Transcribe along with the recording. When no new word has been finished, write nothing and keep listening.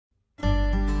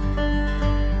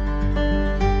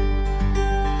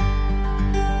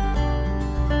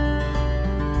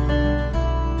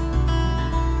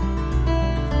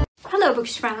Hello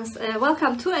Bookish friends,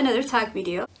 welcome to another tag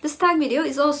video. This tag video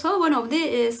is also one of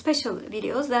the special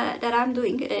videos that I'm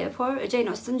doing for Jane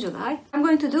Austen July. I'm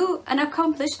going to do an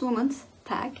accomplished woman's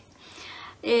tag.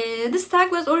 This tag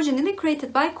was originally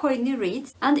created by Coynie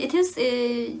Reads and it is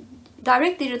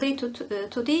directly related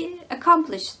to the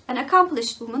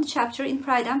accomplished woman chapter in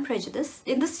Pride and Prejudice.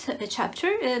 In this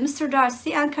chapter, Mr.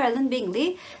 Darcy and Caroline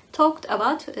Bingley talked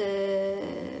about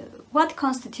what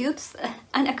constitutes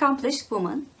an accomplished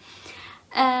woman.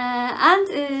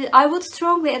 I would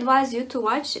strongly advise you to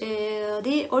watch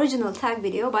the original tag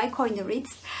video by Coynie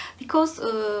Reads because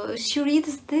she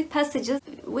reads the passages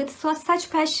with such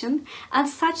passion and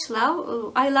such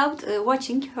love. I loved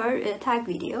watching her tag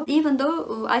video. Even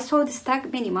though I saw this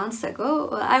tag many months ago,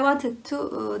 I wanted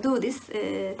to do this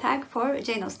tag for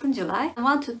Jane Austen July. I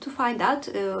wanted to find out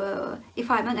if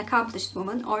I'm an accomplished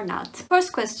woman or not.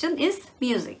 First question is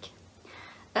music.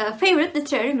 Favorite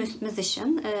literary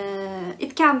musician.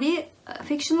 It can be a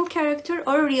fictional character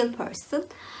or a real person,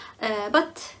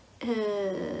 but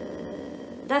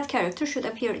that character should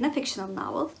appear in a fictional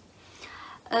novel.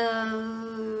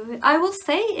 I will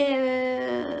say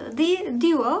the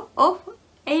duo of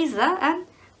Asa and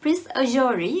Prince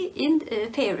Ajory in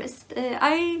Fairest.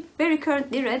 I very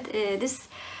currently read this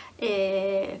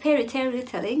fairy tale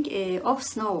retelling of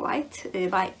Snow White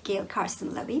by Gail,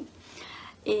 Carson, Levine.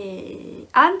 There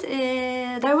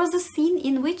was a scene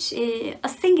in which a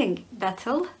singing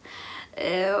battle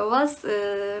was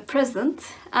present,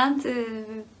 and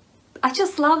I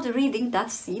just loved reading that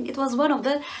scene. It was one of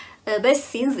the best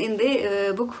scenes in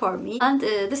the book for me, and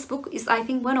this book is, I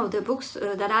think, one of the books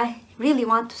that I really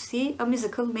want to see a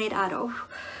musical made out of,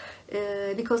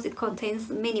 because it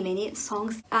contains many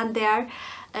songs and they are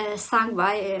sung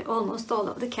by almost all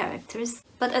of the characters.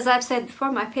 But as I've said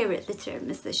before, my favorite literary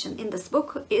musician in this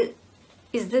book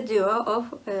is the duo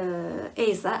of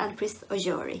Asa and Prince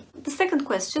Ajory. The second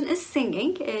question is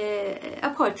singing,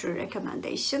 a poetry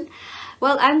recommendation.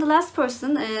 Well, I'm the last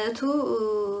person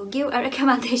to give a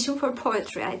recommendation for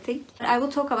poetry, I think. I will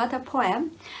talk about a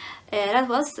poem that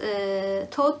was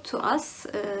taught to us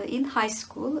in high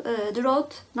school, The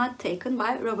Road Not Taken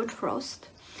by Robert Frost.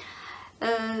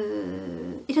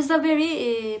 It is a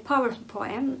very powerful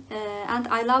poem, and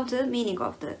I love the meaning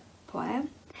of the poem.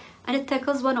 And it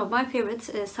tackles one of my favorite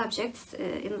subjects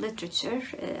in literature,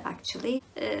 actually.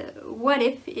 What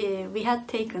if we had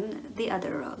taken the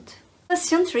other road?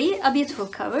 Question 3, a beautiful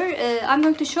cover. I'm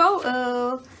going to show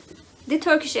the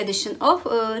Turkish edition of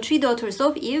Three Daughters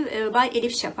of Eve by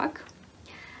Elif Şafak.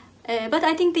 But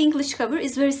I think the English cover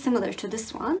is very similar to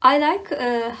this one. I like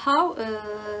how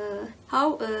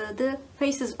the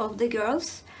faces of the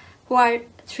girls, who are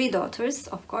three daughters,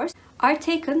 of course, are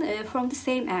taken from the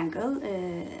same angle,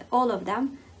 all of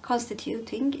them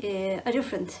constituting a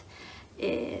different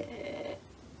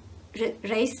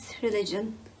race,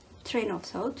 religion, train of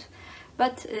thought.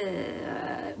 But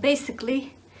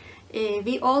basically,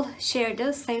 we all share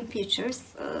the same features.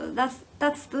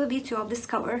 That's the beauty of this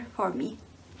cover for me.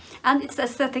 And it's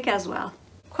aesthetic as well.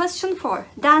 Question 4.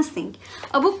 Dancing.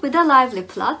 A book with a lively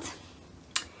plot.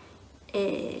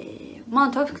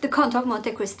 The Count of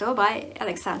Monte Cristo by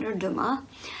Alexander Dumas.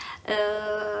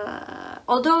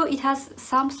 Although it has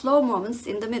some slow moments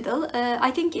in the middle,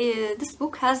 I think this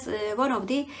book has one of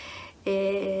the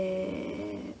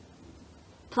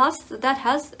plots that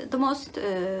has the most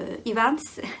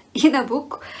events in a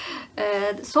book.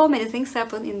 So many things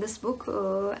happen in this book,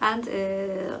 and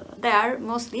they are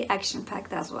mostly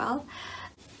action-packed as well.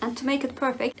 And to make it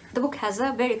perfect, the book has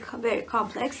a very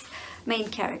complex main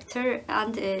character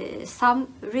and some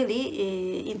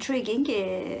really intriguing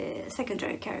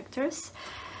secondary characters.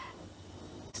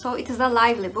 So it is a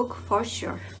lively book for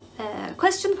sure.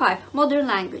 Question 5. Modern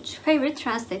language. Favorite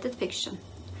translated fiction.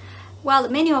 Well,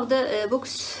 many of the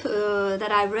books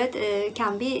that I read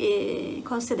can be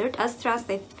considered as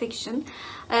translated fiction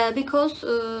because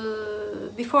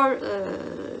before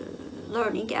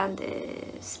learning and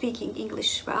speaking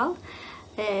English well,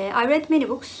 I read many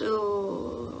books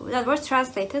that were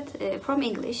translated from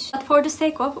English. But for the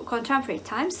sake of contemporary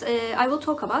times, I will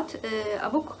talk about a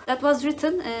book that was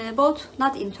written both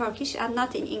not in Turkish and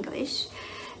not in English.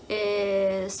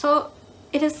 So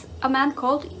it is A Man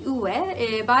Called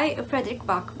Uwe by Frederick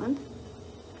Bachman.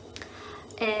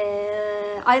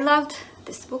 I loved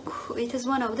this book. It is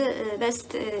one of the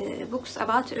best books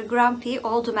about a grumpy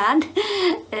old man.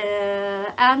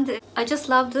 And I just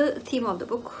love the theme of the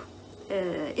book.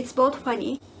 It's both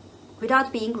funny,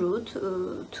 without being rude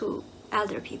to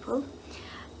elder people.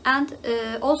 And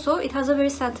also it has a very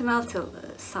sentimental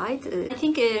side. I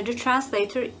think the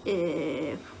translator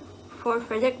for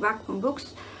Frederick Bachman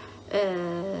books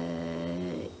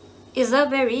is a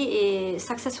very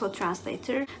successful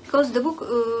translator because the book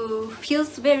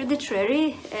feels very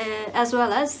literary as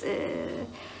well as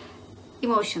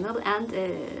emotional and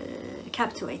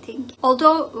captivating.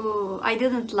 Although I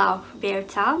didn't love Bear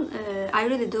Town, I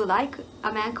really do like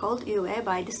A Man Called Uwe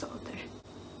by this author.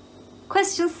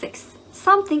 Question 6.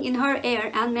 Something in her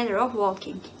air and manner of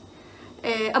walking.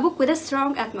 A book with a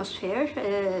strong atmosphere.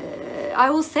 I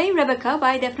will say Rebecca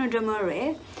by Daphne du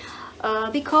Maurier,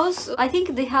 because I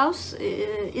think the house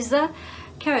is a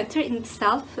character in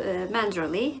itself,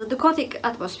 mannerly. The gothic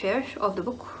atmosphere of the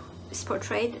book is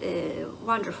portrayed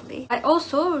wonderfully. I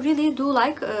also really do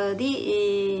like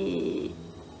the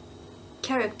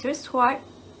characters who are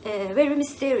very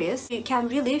mysterious. You can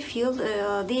really feel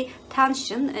the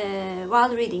tension while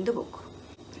reading the book.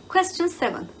 Question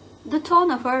 7. The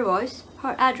tone of her voice,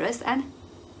 her address and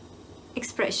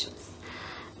expressions.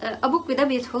 A book with a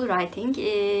beautiful writing.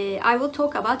 I will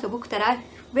talk about a book that I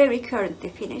very currently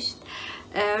finished.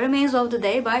 Remains of the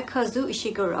Day by Kazuo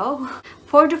Ishiguro.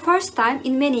 For the first time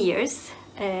in many years,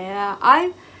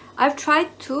 I've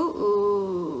tried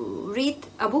to read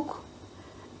a book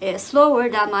slower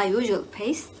than my usual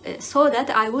pace, so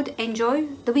that I would enjoy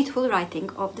the beautiful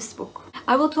writing of this book.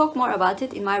 I will talk more about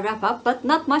it in my wrap-up, but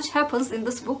not much happens in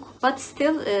this book. But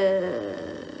still,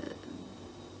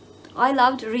 I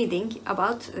loved reading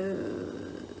about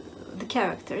the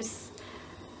characters,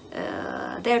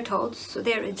 their thoughts,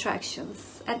 their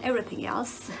interactions, and everything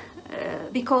else,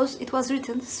 because it was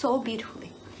written so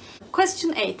beautifully.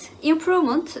 Question 8.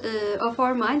 Improvement of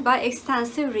our mind by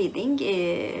extensive reading.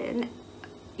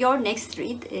 Your next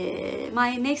read.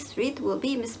 My next read will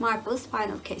be Miss Marple's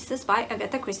Final Cases by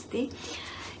Agatha Christie.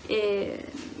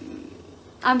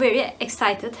 I'm very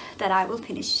excited that I will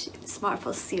finish Miss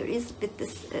Marple's series with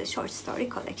this short story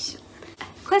collection.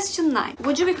 Question 9.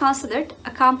 Would you be considered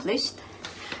accomplished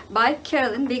by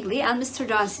Carolyn Bingley and Mr.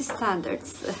 Darcy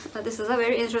standards? This is a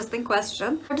very interesting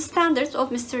question. For the standards of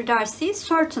Mr. Darcy,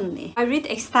 certainly. I read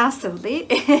extensively,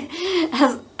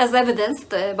 as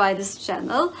evidenced by this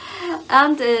channel.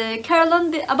 And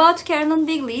about Carolyn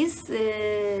Bingley's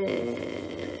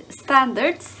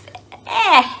standards,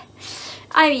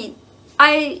 I mean,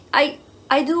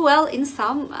 I do well in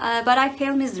some, but I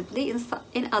fail miserably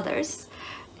in others.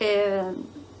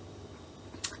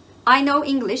 I know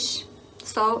English,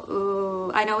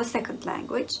 so I know a second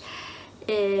language.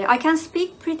 I can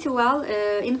speak pretty well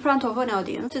in front of an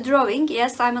audience. Drawing,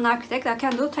 yes, I'm an architect. I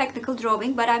can do technical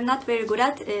drawing, but I'm not very good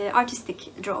at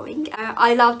artistic drawing.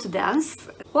 I love to dance.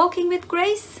 Walking with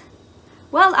grace.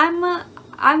 Well,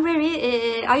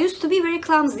 I used to be very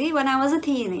clumsy when I was a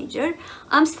teenager.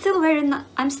 I'm still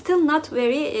not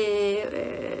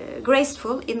very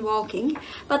graceful in walking,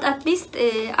 but at least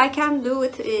I can do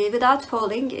it without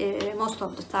falling most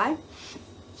of the time.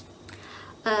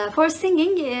 For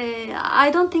singing,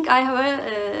 I don't think I have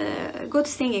a good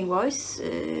singing voice.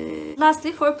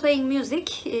 Lastly, for playing music,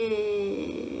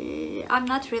 I'm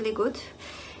not really good.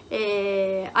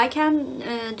 I can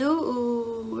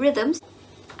do rhythms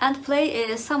and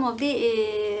play some of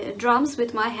the drums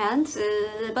with my hands,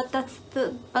 but that's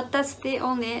the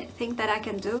only thing that I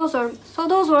can do.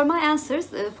 Those were my answers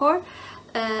for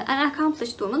an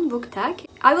accomplished woman book tag.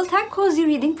 I will tag Cozy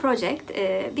Reading Project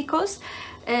because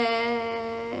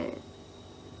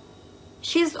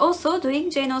she's also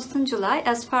doing Jane Austen July,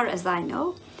 as far as I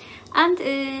know, and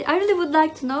I really would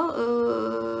like to know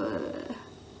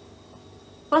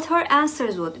what her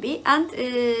answers would be and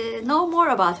know more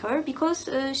about her, because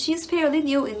she's fairly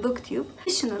new in BookTube.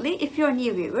 Additionally, if you're a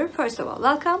new viewer, first of all,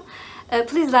 welcome.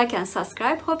 Please like and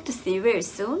subscribe. Hope to see you very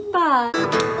soon. Bye.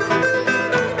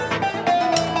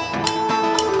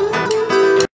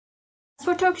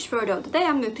 For Turkish word of the day,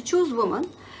 I'm going to choose woman.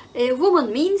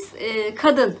 Woman means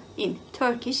kadın in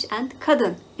Turkish, and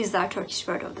kadın is our Turkish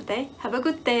word of the day. Have a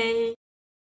good day.